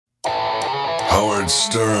Howard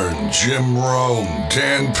Stern, Jim Rome,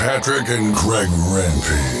 Dan Patrick, and Greg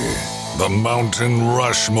Rempe. The Mountain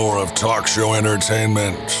Rushmore of talk show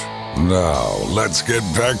entertainment. Now, let's get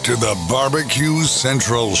back to the Barbecue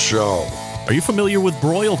Central Show. Are you familiar with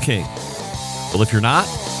Broil King? Well, if you're not,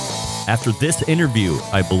 after this interview,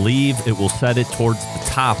 I believe it will set it towards the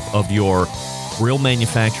top of your grill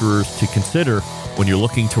manufacturers to consider when you're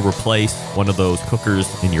looking to replace one of those cookers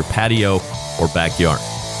in your patio or backyard.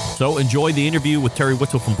 So enjoy the interview with Terry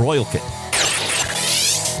Witzel from Broil King.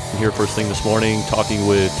 Here first thing this morning, talking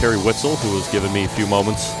with Terry Witzel, who has given me a few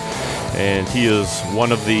moments. And he is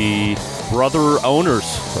one of the brother owners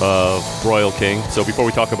of Broil King. So before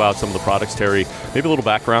we talk about some of the products, Terry, maybe a little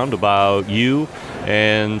background about you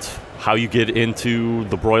and how you get into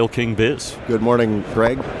the Broil King biz. Good morning,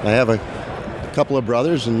 Greg. I have a couple of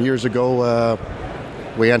brothers, and years ago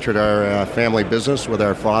we entered our family business with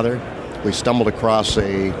our father. We stumbled across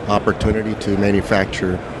an opportunity to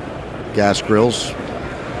manufacture gas grills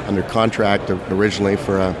under contract originally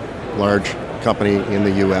for a large company in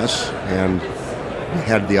the U.S., and we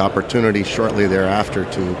had the opportunity shortly thereafter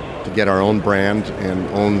to get our own brand and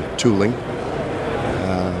own tooling,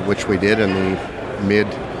 which we did in the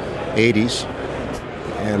mid-'80s.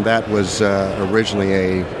 And that was originally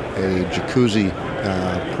a jacuzzi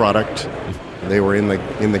product. They were in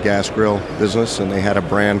the gas grill business, and they had a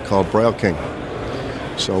brand called Broil King.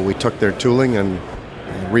 So we took their tooling and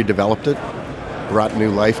redeveloped it, brought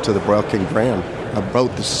new life to the Broil King brand.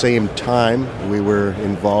 About the same time, we were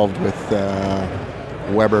involved with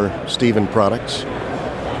Weber Stephen products,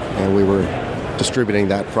 and we were distributing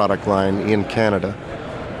that product line in Canada.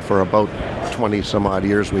 For about 20 some odd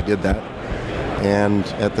years we did that. And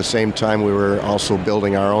at the same time, we were also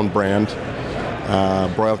building our own brand,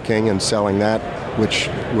 Broil King, and selling that, which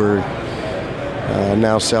we're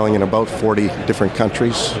now selling in about 40 different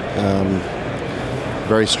countries.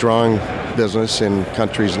 Very strong business in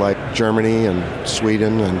countries like Germany and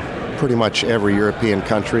Sweden and pretty much every European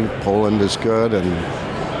country. Poland is good,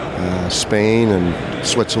 and Spain and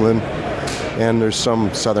Switzerland. And there's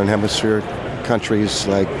some Southern Hemisphere countries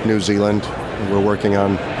like New Zealand. We're working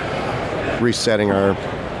on resetting our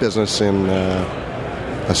business in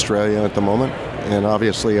Australia at the moment. And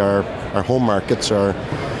obviously our home markets are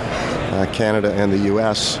Canada and the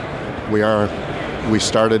U.S. We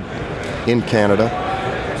started in Canada,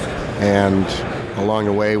 and along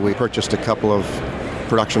the way we purchased a couple of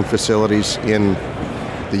production facilities in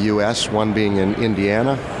the U.S., one being in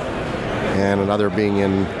Indiana and another being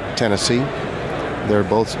in Tennessee. They're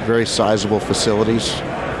both very sizable facilities.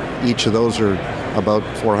 Each of those are about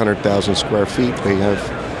 400,000 square feet. They have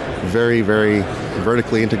very, very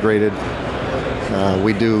vertically integrated.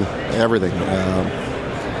 We do everything.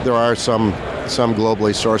 There are some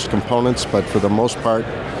globally sourced components, but for the most part,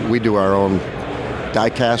 we do our own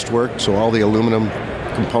die-cast work. So all the aluminum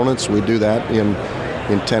components, we do that in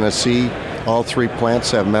Tennessee. All three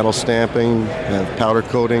plants have metal stamping, have powder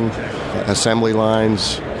coating, assembly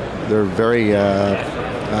lines. They're very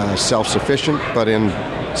self-sufficient, but in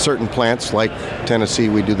certain plants like Tennessee,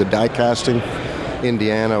 we do the die casting.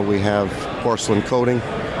 Indiana, we have porcelain coating.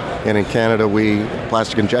 And in Canada, we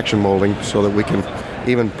plastic injection molding so that we can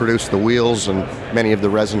even produce the wheels and many of the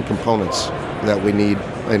resin components that we need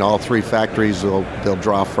in all three factories. They'll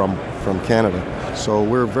draw from Canada. So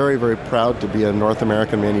we're very, very proud to be a North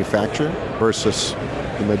American manufacturer versus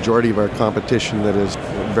the majority of our competition that is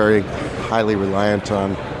very highly reliant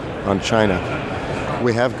on China.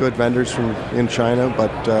 We have good vendors in China,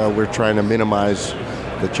 but we're trying to minimize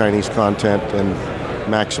the Chinese content and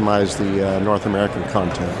maximize the North American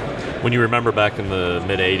content. When you remember back in the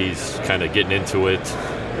mid-'80s, kind of getting into it,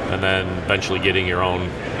 and then eventually getting your own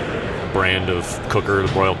brand of cooker,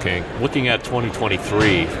 the Broil King, looking at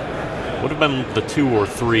 2023, what have been the 2 or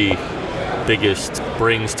 3 biggest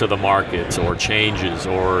brings to the market, or changes,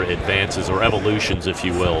 or advances, or evolutions, if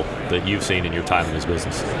you will, that you've seen in your time in this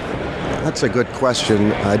business? That's a good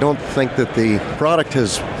question. I don't think that the product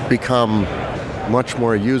has become much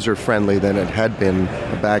more user-friendly than it had been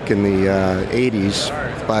back in the 80s,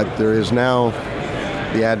 but there is now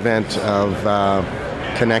the advent of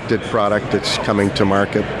connected product that's coming to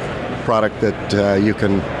market, product that you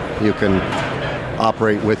can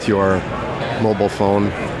operate with your mobile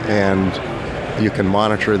phone, and you can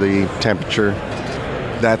monitor the temperature.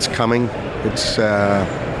 That's coming. It's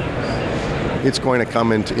going to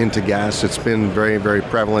come into gas. It's been very, very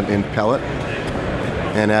prevalent in pellet.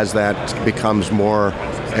 And as that becomes more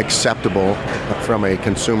acceptable from a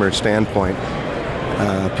consumer standpoint,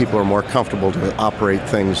 people are more comfortable to operate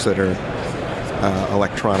things that are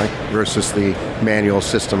electronic versus the manual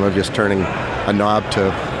system of just turning a knob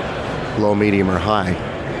to low, medium, or high.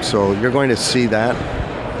 So you're going to see that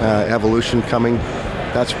evolution coming.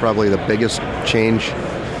 That's probably the biggest change.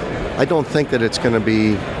 I don't think that it's going to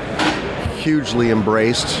be hugely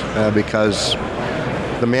embraced because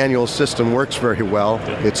the manual system works very well.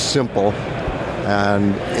 It's simple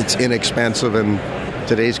and it's inexpensive, and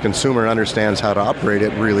today's consumer understands how to operate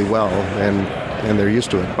it really well, and they're used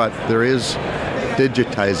to it. But there is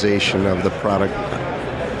digitization of the product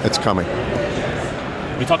that's coming.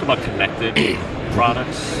 We talk about connected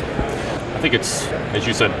products. I think it's, as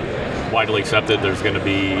you said, widely accepted. There's going to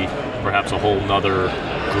be perhaps a whole nother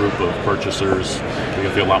group of purchasers who are going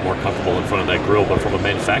to feel a lot more comfortable in front of that grill. But from a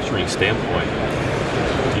manufacturing standpoint,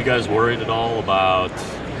 are you guys worried at all about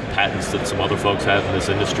patents that some other folks have in this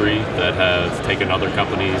industry that have taken other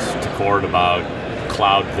companies to court about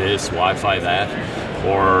cloud this, Wi-Fi that?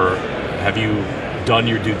 Or have you done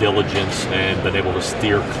your due diligence and been able to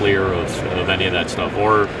steer clear of any of that stuff?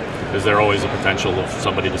 Or is there always a potential of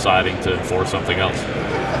somebody deciding to enforce something else?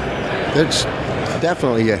 It's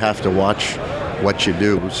definitely, you have to watch what you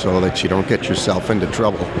do so that you don't get yourself into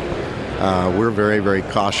trouble. We're very, very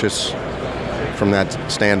cautious from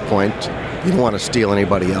that standpoint. You don't want to steal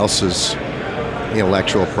anybody else's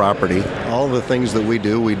intellectual property. All the things that we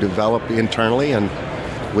do, we develop internally, and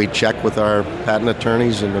we check with our patent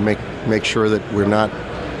attorneys and to make sure that we're not,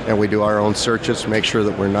 and we do our own searches, make sure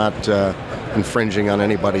that we're not infringing on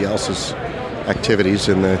anybody else's activities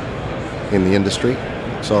in the industry.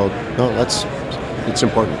 So no, it's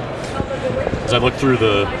important. As I look through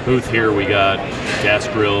the booth here, we got gas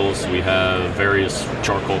grills, we have various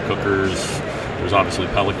charcoal cookers. There's obviously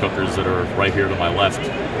pellet cookers that are right here to my left.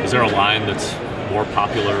 Is there a line that's more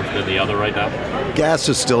popular than the other right now? Gas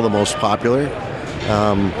is still the most popular.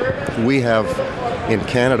 We have, in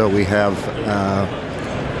Canada, we have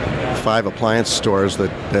 5 appliance stores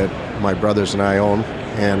that my brothers and I own,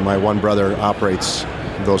 and my one brother operates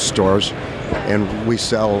those stores. And we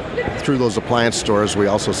sell, through those appliance stores, we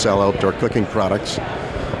also sell outdoor cooking products.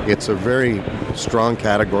 It's a very strong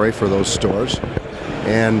category for those stores.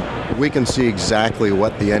 And we can see exactly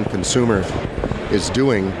what the end consumer is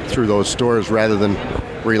doing through those stores rather than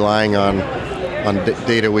relying on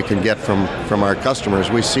data we can get from our customers.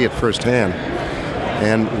 We see it firsthand.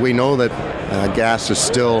 And we know that gas is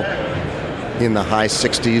still in the high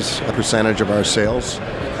 60s% of our sales.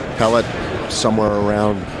 Pellet, somewhere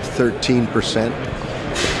around 13%.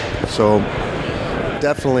 So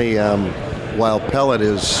definitely, while pellet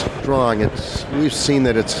is strong, we've seen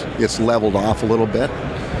that it's leveled off a little bit.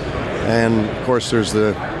 And of course, there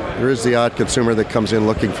is the odd consumer that comes in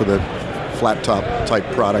looking for the flat top type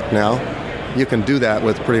product now. You can do that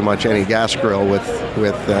with pretty much any gas grill with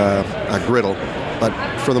a griddle, but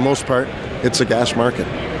for the most part, it's a gas market,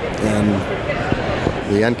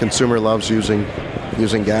 and the end consumer loves using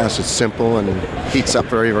gas. It's simple and heats up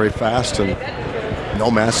very, very fast and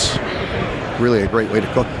no mess. Really a great way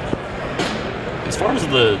to cook. As far as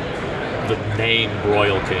the name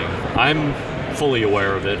Broil King, I'm fully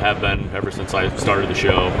aware of it, have been ever since I started the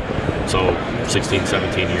show, so 16,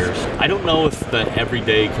 17 years. I don't know if the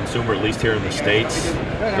everyday consumer, at least here in the States,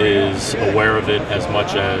 is aware of it as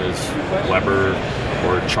much as Weber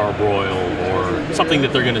or Charbroil or something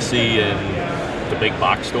that they're going to see in the big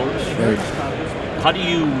box stores. Right. How do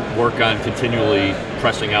you work on continually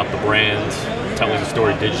pressing out the brand, telling the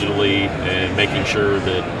story digitally, and making sure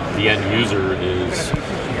that the end user is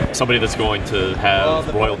somebody that's going to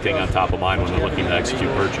have Broil King on top of mind when they're looking to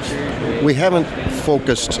execute purchase? We haven't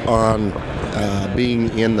focused on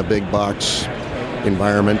being in the big box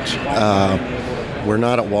environment. We're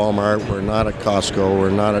not at Walmart, we're not at Costco,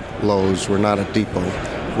 we're not at Lowe's, we're not at Depot.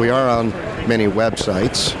 We are on many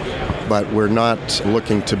websites, but we're not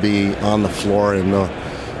looking to be on the floor in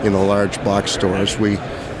the large box stores. We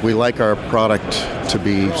like our product to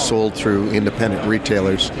be sold through independent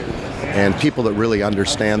retailers and people that really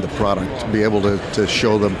understand the product, to be able to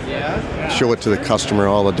show it to the customer,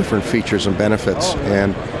 all the different features and benefits.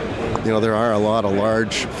 And there are a lot of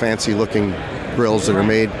large, fancy-looking grills that are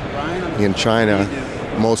made in China,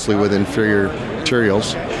 mostly with inferior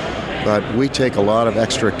materials. But we take a lot of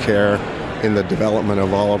extra care in the development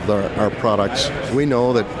of all of our products. We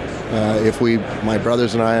know that if my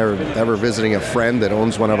brothers and I are ever visiting a friend that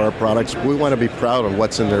owns one of our products, we want to be proud of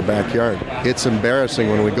what's in their backyard. It's embarrassing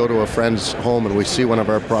when we go to a friend's home and we see one of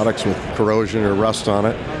our products with corrosion or rust on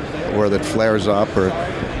it, or that flares up, or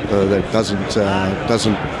that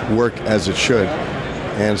doesn't work as it should.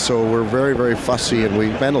 And so we're very, very fussy, and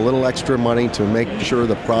we spend a little extra money to make sure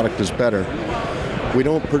the product is better. We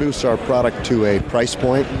don't produce our product to a price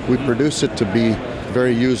point. We produce it to be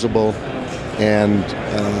very usable and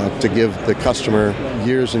to give the customer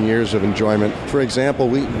years and years of enjoyment. For example,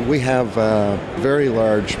 we have a very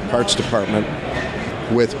large parts department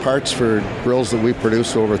with parts for grills that we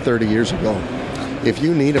produced over 30 years ago. If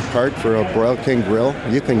you need a part for a Broil King grill,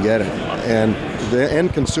 you can get it. And the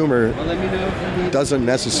end consumer doesn't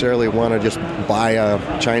necessarily want to just buy a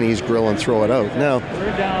Chinese grill and throw it out. Now,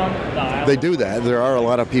 they do that. There are a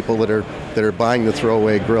lot of people that are buying the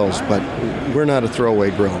throwaway grills, but we're not a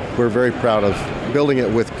throwaway grill. We're very proud of building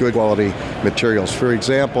it with good quality materials. For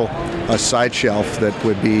example, a side shelf that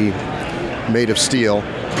would be made of steel,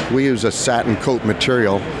 we use a satin coat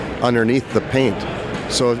material underneath the paint.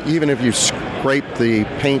 So even if you scrape the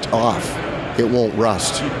paint off, it won't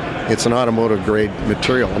rust. It's an automotive grade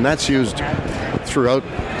material, and that's used throughout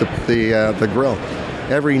the grill.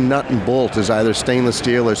 Every nut and bolt is either stainless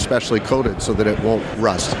steel or specially coated so that it won't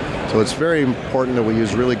rust. So it's very important that we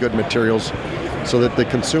use really good materials so that the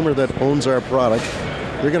consumer that owns our product,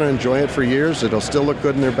 they're going to enjoy it for years. It'll still look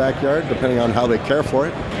good in their backyard, depending on how they care for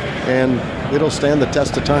it, and it'll stand the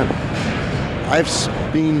test of time. I've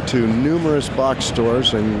been to numerous box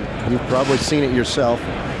stores, and you've probably seen it yourself.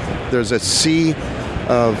 There's a sea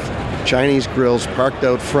of Chinese grills parked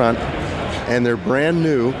out front, and they're brand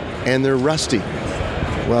new, and they're rusty.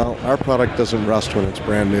 Well, our product doesn't rust when it's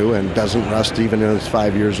brand new, and doesn't rust even when it's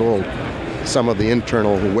 5 years old. Some of the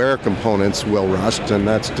internal wear components will rust, and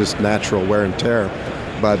that's just natural wear and tear.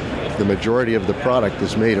 But the majority of the product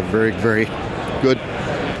is made of very, very good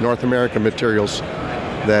North American materials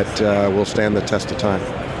that will stand the test of time.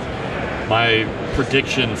 My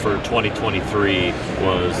prediction for 2023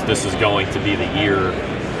 was this is going to be the year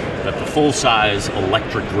that the full-size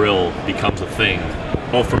electric grill becomes a thing,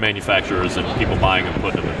 both for manufacturers and people buying and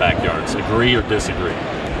putting them in backyards. Agree or disagree?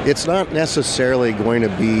 It's not necessarily going to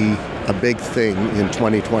be a big thing in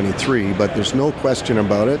 2023, but there's no question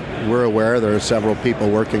about it. We're aware there are several people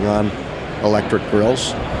working on electric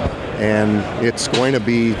grills, and it's going to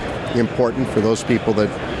be important for those people that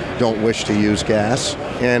don't wish to use gas,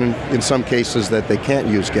 and in some cases that they can't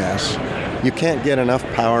use gas. You can't get enough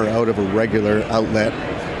power out of a regular outlet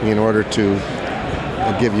in order to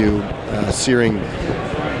give you searing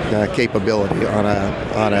capability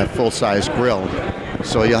on a full-size grill.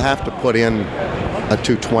 So you'll have to put in a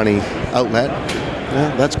 220 outlet.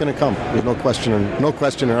 Yeah, that's going to come. There's no question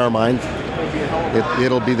in our mind.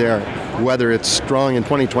 It'll be there. Whether it's strong in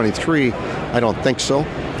 2023, I don't think so.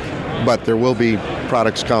 But there will be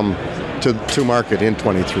products come to market in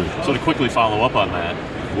 23. So to quickly follow up on that,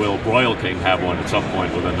 will Broil King have one at some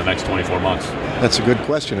point within the next 24 months? That's a good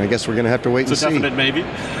question. I guess we're going to have to wait and see. It's a definite maybe?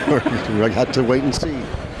 We're going to have to wait and see.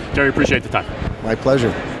 Terry, appreciate the time. My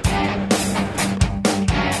pleasure.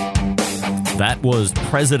 That was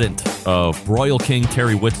President of Broil King,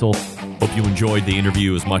 Terry Witzel. Hope you enjoyed the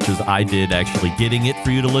interview as much as I did actually getting it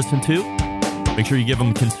for you to listen to. Make sure you give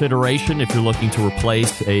them consideration if you're looking to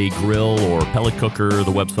replace a grill or pellet cooker.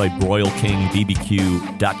 The website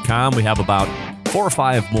broilkingbbq.com. We have about 4 or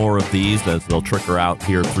 5 more of these as they'll trickle out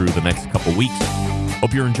here through the next couple weeks.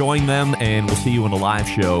 Hope you're enjoying them, and we'll see you in a live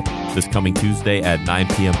show this coming Tuesday at 9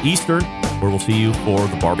 p.m. Eastern, where we'll see you for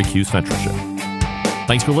the Barbecue Central Show.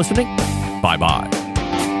 Thanks for listening. Bye-bye.